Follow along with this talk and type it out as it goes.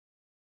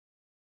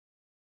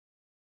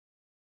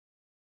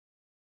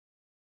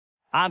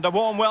And a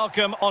warm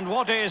welcome on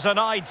what is an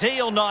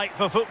ideal night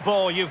for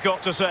football, you've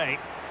got to say.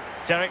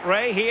 Derek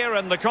Ray here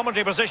in the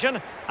commentary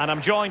position, and I'm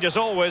joined as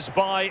always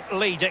by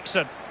Lee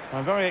Dixon.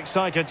 I'm very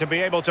excited to be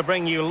able to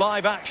bring you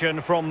live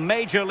action from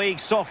Major League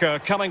Soccer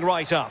coming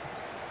right up.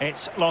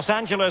 It's Los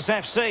Angeles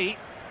FC,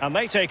 and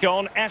they take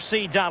on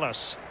FC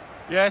Dallas.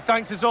 Yeah,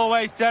 thanks as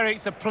always, Derek.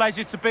 It's a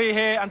pleasure to be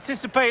here.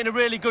 Anticipating a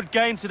really good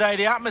game today.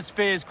 The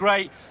atmosphere is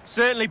great.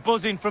 Certainly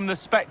buzzing from the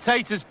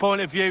spectators'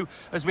 point of view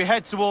as we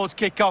head towards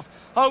kick-off.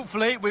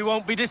 Hopefully, we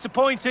won't be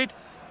disappointed.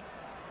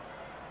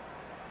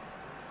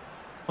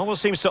 Always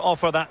seems to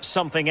offer that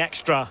something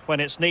extra when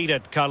it's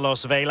needed,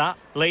 Carlos Vela.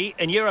 Lee,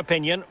 in your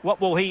opinion,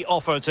 what will he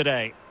offer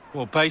today?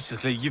 Well,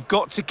 basically, you've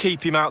got to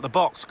keep him out the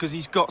box because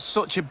he's got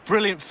such a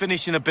brilliant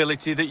finishing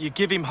ability that you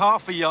give him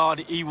half a yard,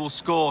 he will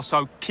score.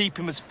 So keep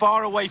him as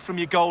far away from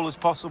your goal as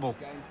possible.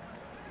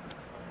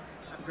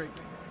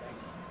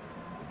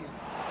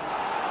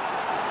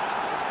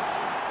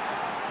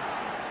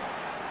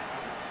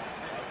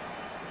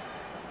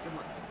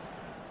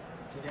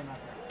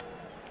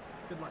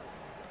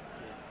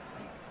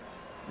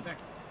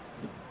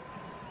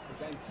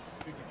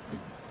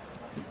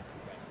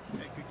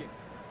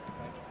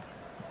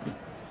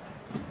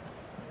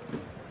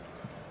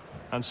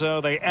 And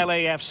so the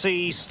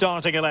LAFC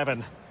starting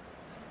 11.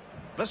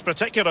 This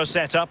particular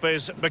setup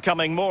is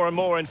becoming more and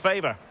more in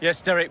favour.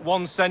 Yes, Derek,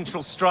 one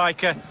central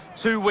striker,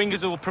 two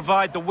wingers who will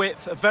provide the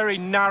width, a very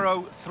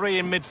narrow three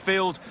in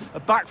midfield, a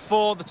back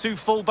four, the two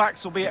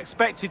full-backs will be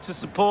expected to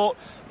support,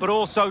 but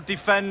also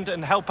defend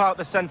and help out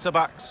the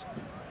centre-backs.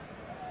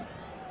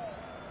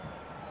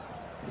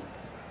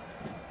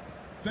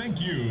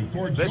 Thank you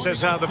for joining This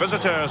is how us the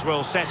visitors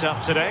will set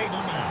up today.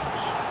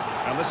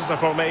 And this is a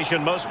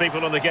formation most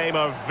people in the game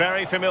are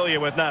very familiar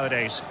with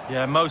nowadays.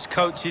 Yeah, most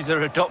coaches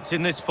are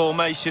adopting this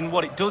formation.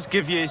 What it does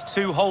give you is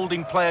two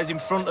holding players in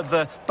front of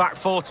the back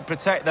four to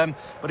protect them,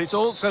 but it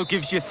also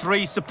gives you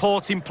three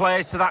supporting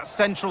players to that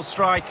central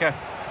striker.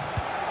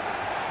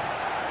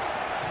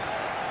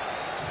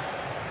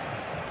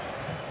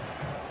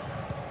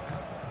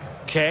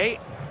 Okay.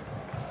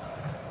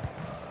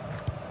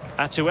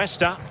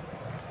 Atuesta.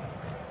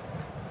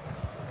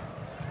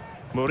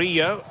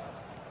 Murillo.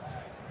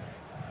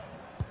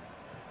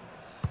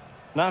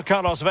 Now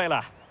Carlos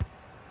Vela.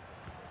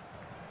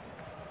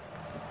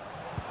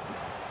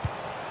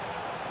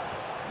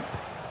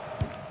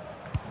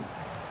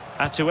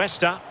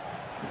 Atuesta.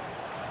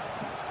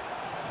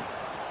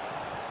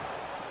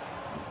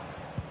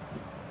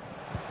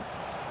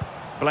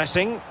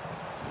 Blessing.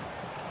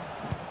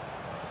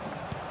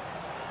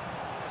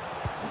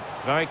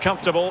 Very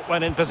comfortable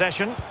when in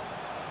possession.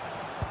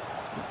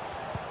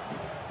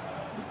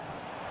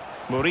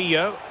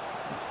 Murillo.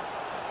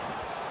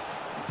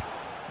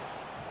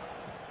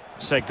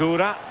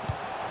 Segura.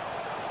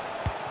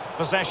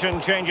 Possession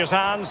changes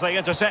hands, the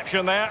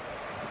interception there.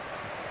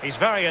 He's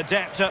very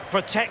adept at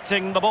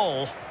protecting the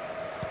ball.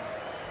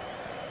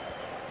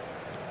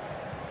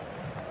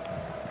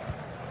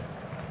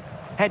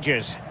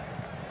 Hedges.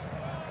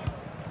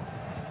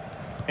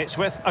 It's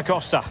with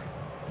Acosta.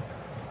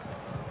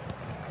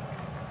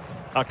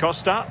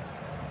 Acosta.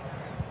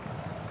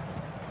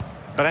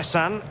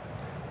 Bressan.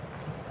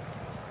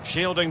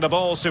 Shielding the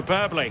ball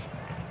superbly.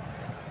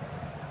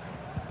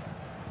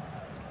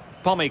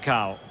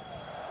 Pomykal.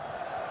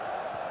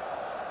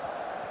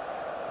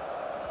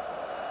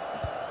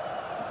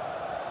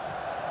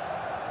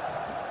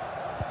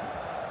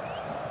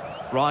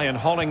 Ryan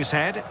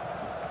Hollingshead.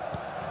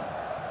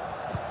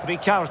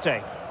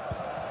 Ricarte.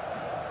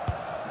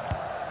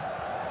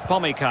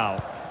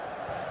 Pomykal.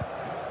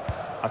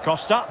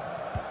 Acosta.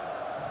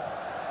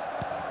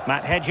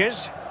 Matt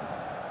Hedges.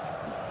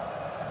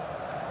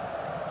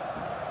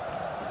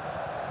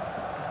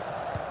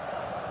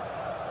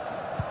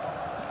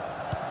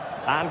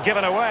 And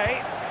given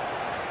away.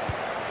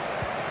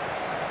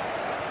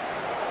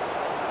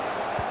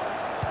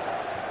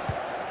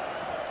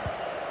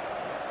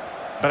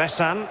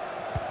 Bressan.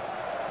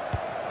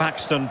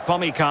 Paxton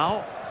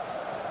Pomykal.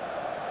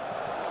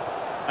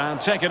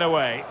 And taken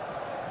away.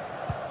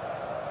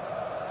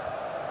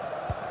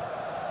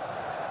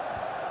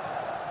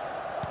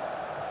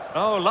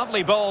 Oh,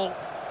 lovely ball.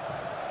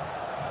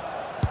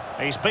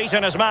 He's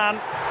beaten his man.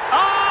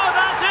 Oh,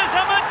 that is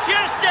a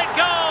majestic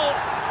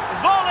goal!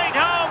 Volleyed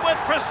home with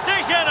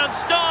precision and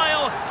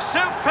style.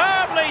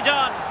 Superbly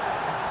done.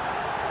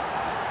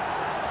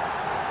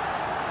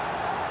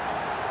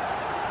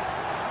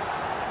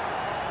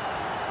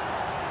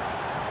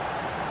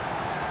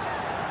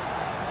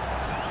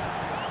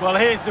 Well,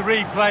 here's the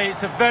replay.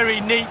 It's a very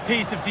neat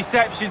piece of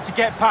deception to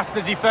get past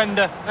the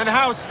defender. And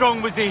how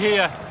strong was he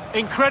here?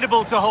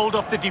 Incredible to hold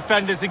off the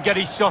defenders and get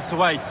his shot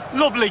away.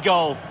 Lovely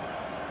goal.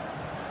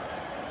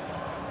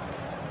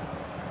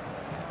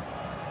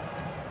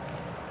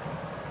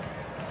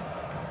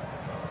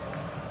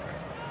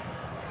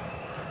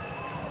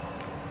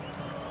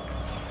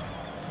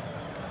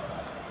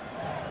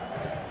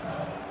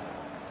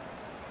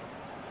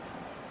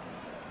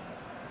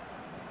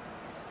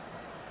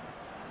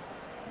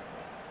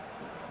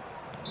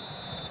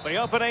 The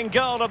opening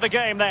goal of the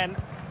game then.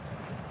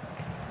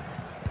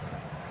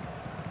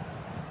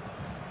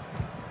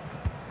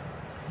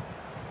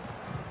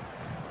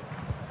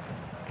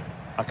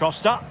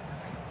 Acosta.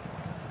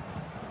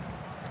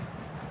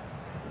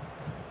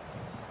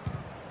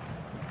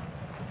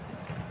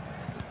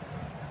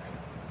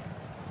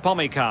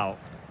 Pomykal.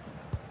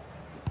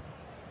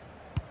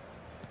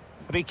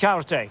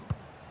 Ricarte.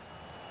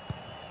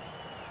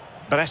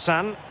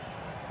 Bressan.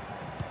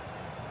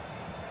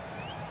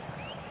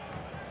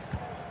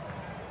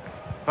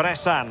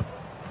 Bressan.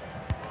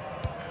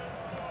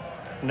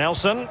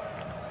 Nelson.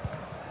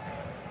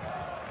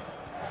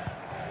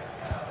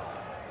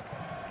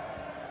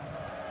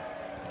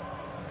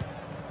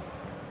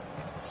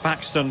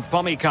 Paxton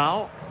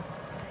Pomykal.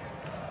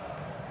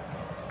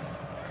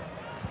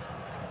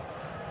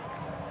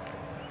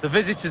 The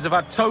visitors have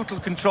had total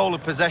control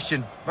of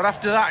possession, but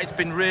after that it's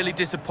been really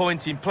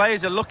disappointing.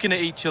 Players are looking at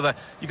each other.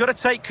 You've got to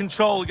take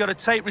control, you've got to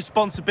take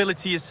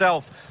responsibility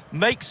yourself.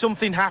 Make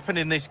something happen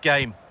in this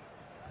game.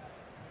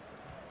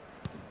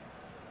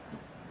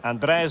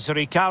 Andres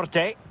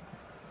Ricarte.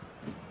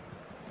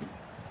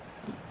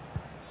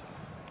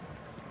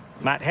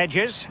 Matt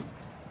Hedges.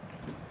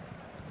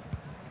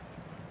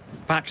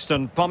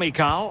 Paxton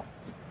Pomykal.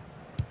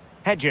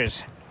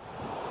 Hedges.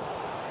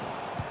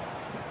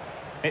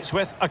 It's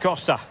with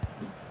Acosta.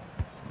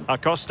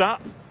 Acosta.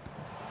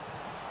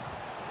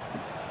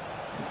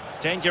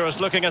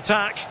 Dangerous looking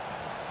attack.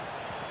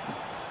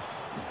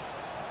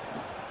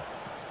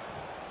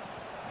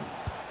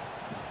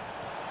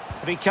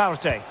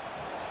 Ricarte.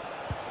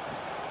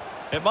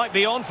 It might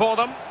be on for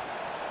them.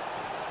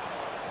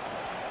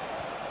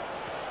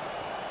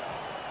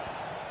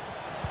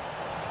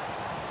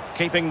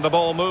 Keeping the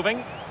ball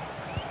moving.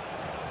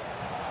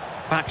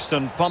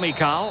 Paxton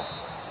Pomykal.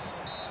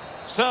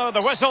 So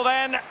the whistle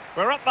then.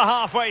 We're at the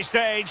halfway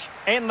stage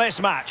in this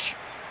match.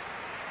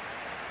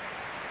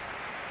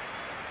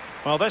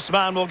 Well, this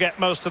man will get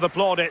most of the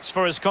plaudits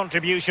for his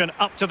contribution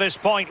up to this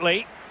point,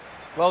 Lee.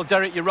 Well,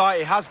 Derek, you're right.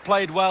 He has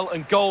played well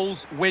and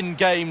goals win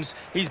games.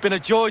 He's been a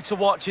joy to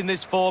watch in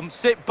this form.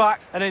 Sit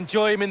back and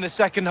enjoy him in the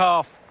second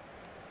half.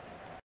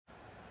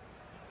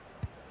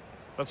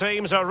 The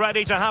teams are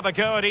ready to have a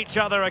go at each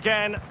other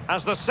again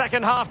as the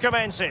second half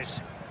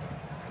commences.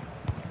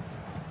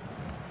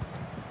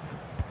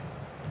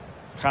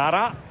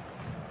 Jara.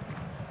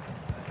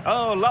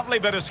 Oh, lovely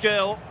bit of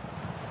skill.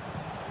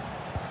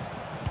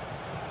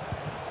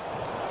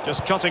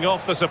 Just cutting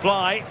off the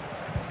supply.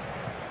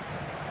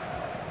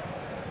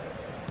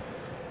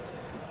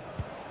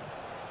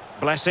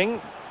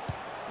 Blessing.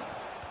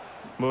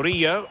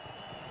 Murillo.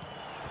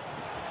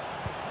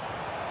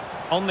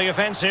 On the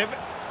offensive.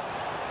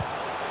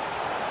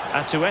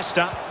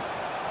 Atuesta.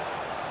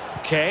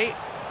 Kay.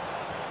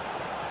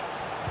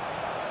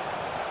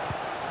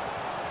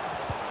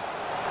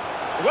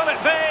 Will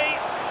it be?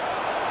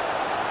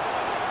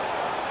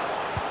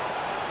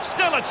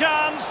 Still a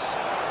chance.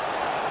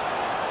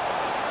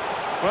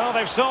 Well,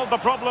 they've solved the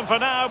problem for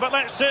now, but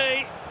let's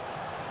see.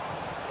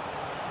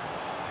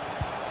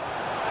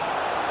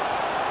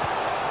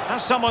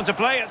 Has someone to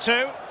play it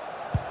to.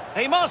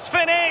 He must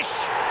finish.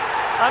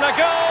 And a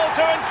goal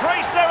to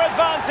increase their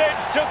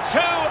advantage to 2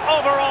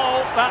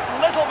 overall. That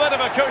little bit of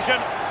a cushion.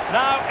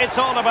 Now it's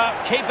all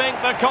about keeping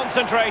the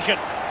concentration.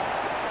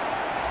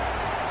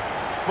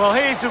 Well,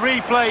 here's the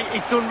replay.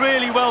 He's done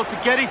really well to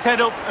get his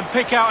head up and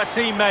pick out a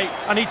teammate.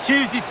 And he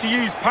chooses to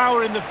use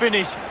power in the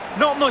finish.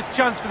 Not much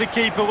chance for the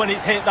keeper when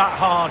it's hit that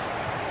hard.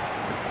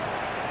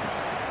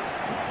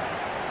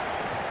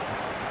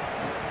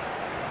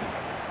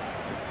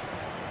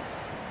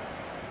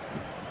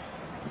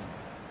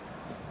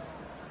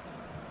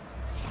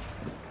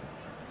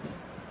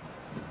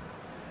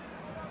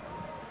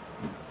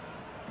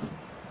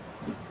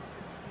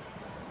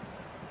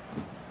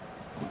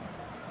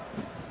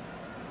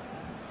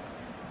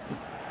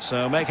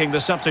 So making the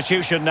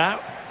substitution now.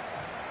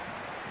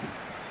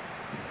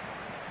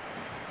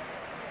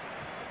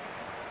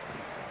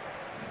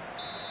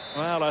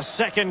 Well, a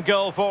second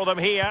goal for them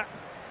here.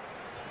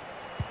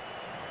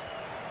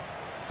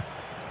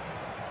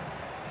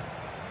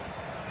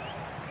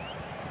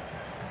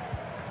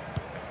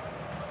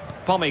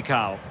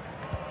 Pomykal.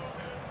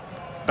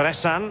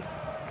 Bressan.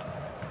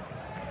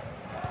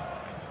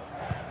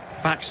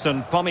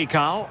 Paxton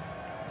Pomykal.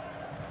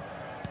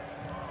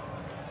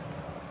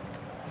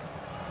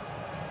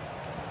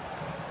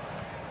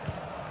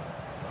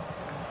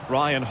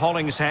 Ryan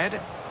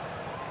Hollingshead.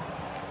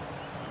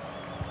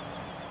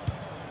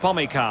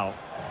 Pomykal.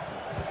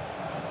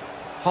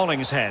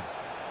 Hollingshead.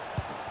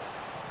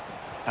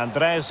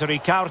 Andres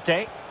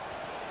Ricarte.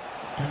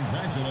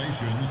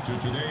 Congratulations to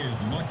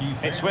today's lucky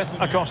fan. It's with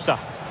Acosta.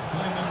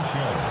 Simon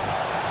Show.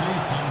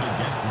 Please come to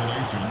guest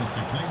relations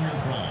to claim your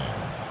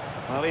prize.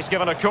 Well, he's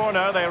given a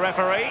corner, the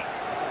referee.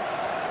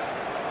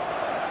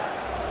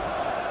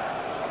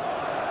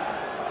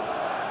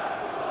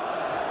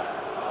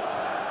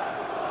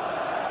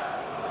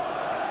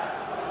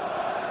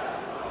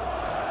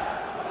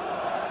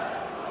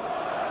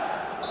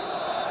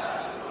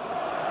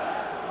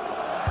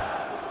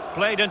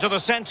 Played into the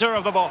centre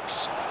of the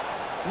box.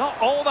 Not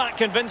all that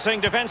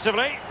convincing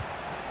defensively.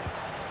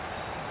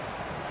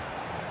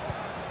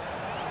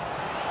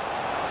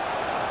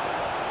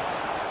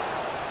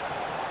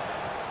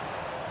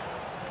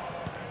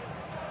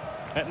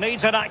 It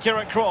needs an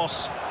accurate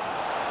cross.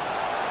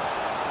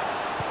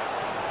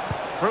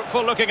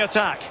 Fruitful looking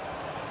attack.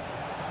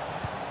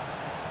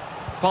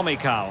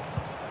 Pomykal.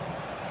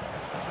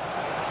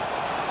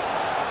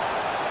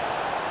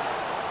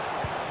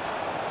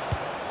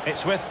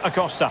 It's with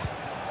Acosta.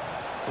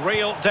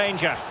 Real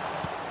danger.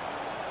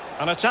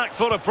 An attack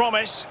full of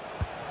promise.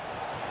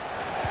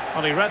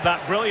 Well, he read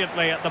that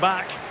brilliantly at the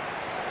back.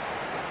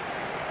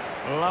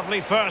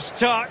 Lovely first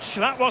touch.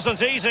 That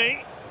wasn't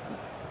easy.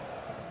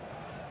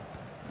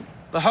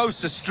 The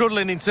hosts are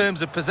struggling in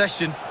terms of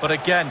possession, but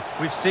again,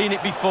 we've seen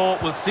it before,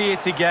 we'll see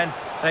it again.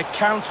 Their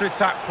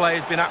counter-attack play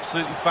has been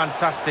absolutely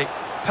fantastic.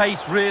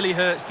 Pace really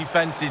hurts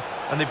defences,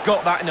 and they've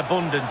got that in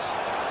abundance.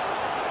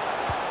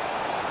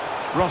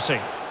 Rossi.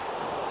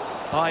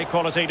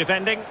 High-quality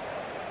defending.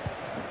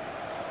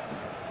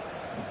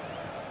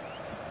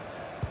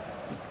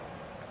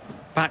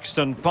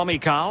 Paxton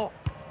Pomykal.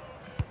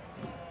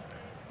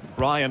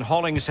 Ryan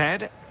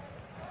Hollingshead.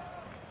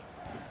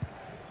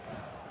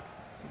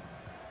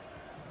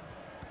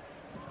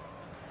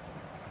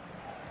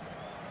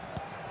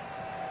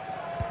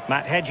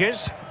 Matt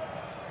Hedges.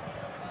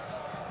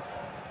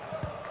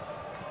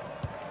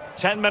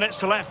 10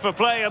 minutes left for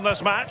play in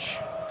this match.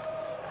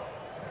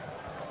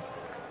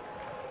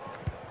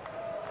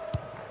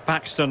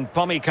 Paxton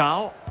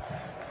Pomykal.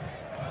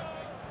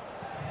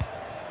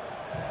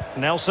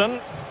 Nelson.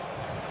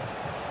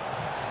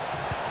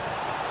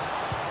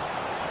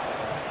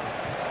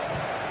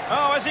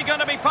 Oh, is he going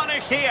to be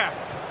punished here?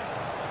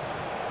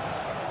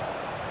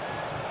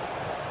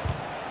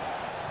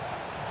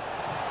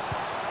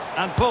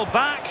 And pulled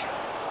back.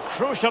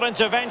 Crucial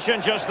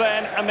intervention just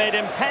then amid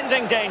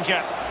impending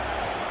danger.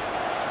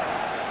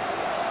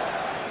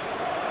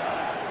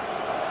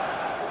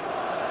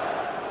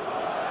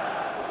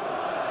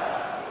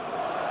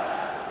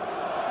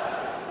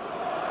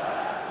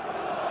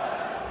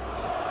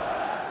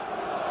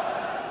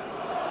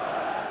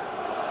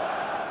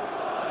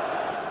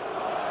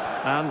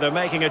 And they're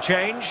making a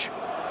change.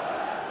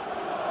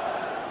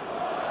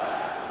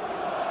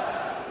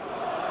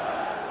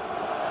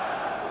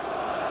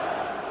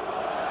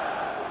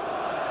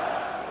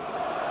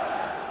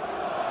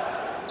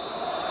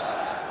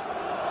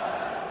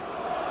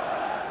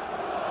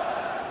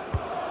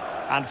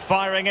 And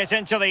firing it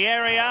into the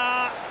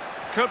area.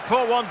 Could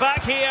pull one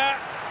back here,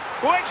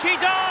 which he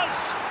does.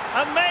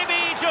 And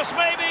maybe, just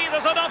maybe,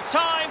 there's enough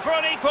time for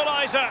an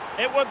equaliser.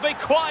 It would be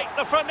quite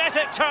the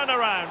frenetic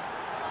turnaround.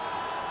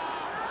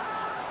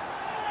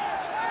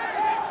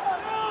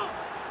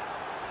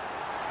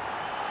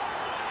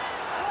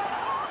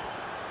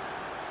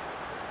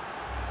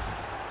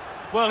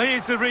 Well,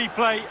 here's the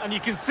replay, and you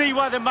can see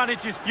why the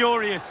manager's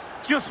furious.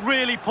 Just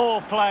really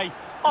poor play.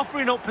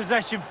 Offering up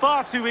possession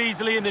far too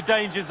easily in the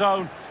danger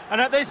zone. And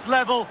at this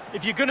level,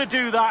 if you're going to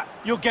do that,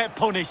 you'll get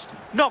punished.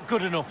 Not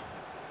good enough.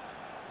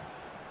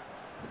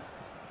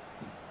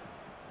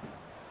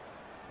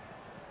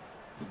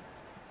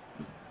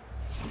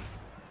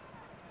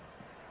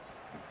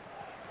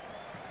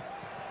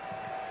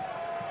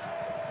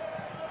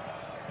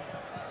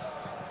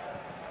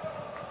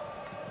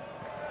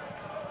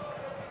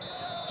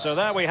 So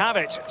there we have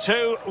it,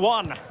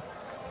 2-1.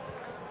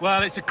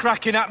 Well, it's a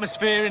cracking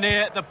atmosphere in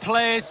here. The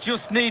players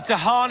just need to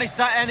harness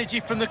that energy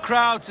from the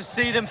crowd to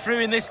see them through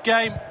in this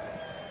game.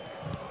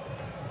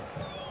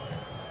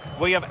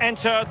 We have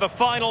entered the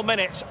final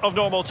minute of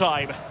normal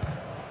time.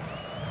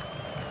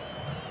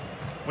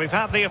 We've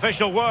had the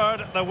official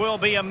word. There will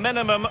be a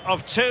minimum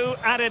of 2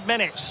 added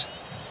minutes.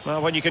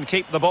 Well, when you can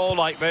keep the ball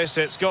like this,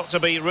 it's got to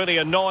be really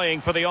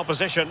annoying for the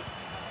opposition.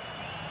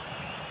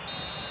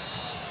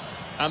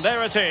 And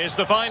there it is,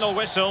 the final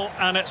whistle,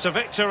 and it's a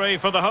victory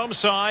for the home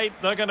side.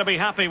 They're going to be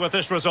happy with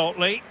this result,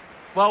 Lee.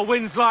 Well,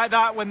 wins like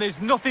that, when there's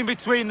nothing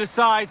between the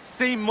sides,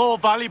 seem more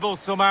valuable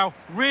somehow.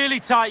 Really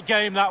tight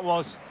game, that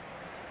was.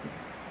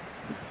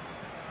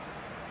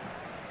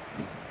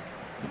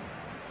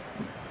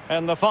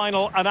 In the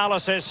final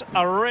analysis,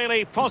 a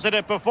really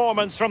positive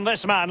performance from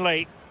this man,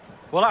 Lee.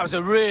 Well, that was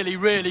a really,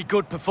 really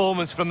good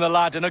performance from the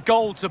lad, and a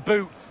goal to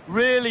boot.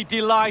 Really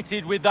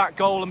delighted with that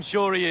goal, I'm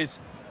sure he is.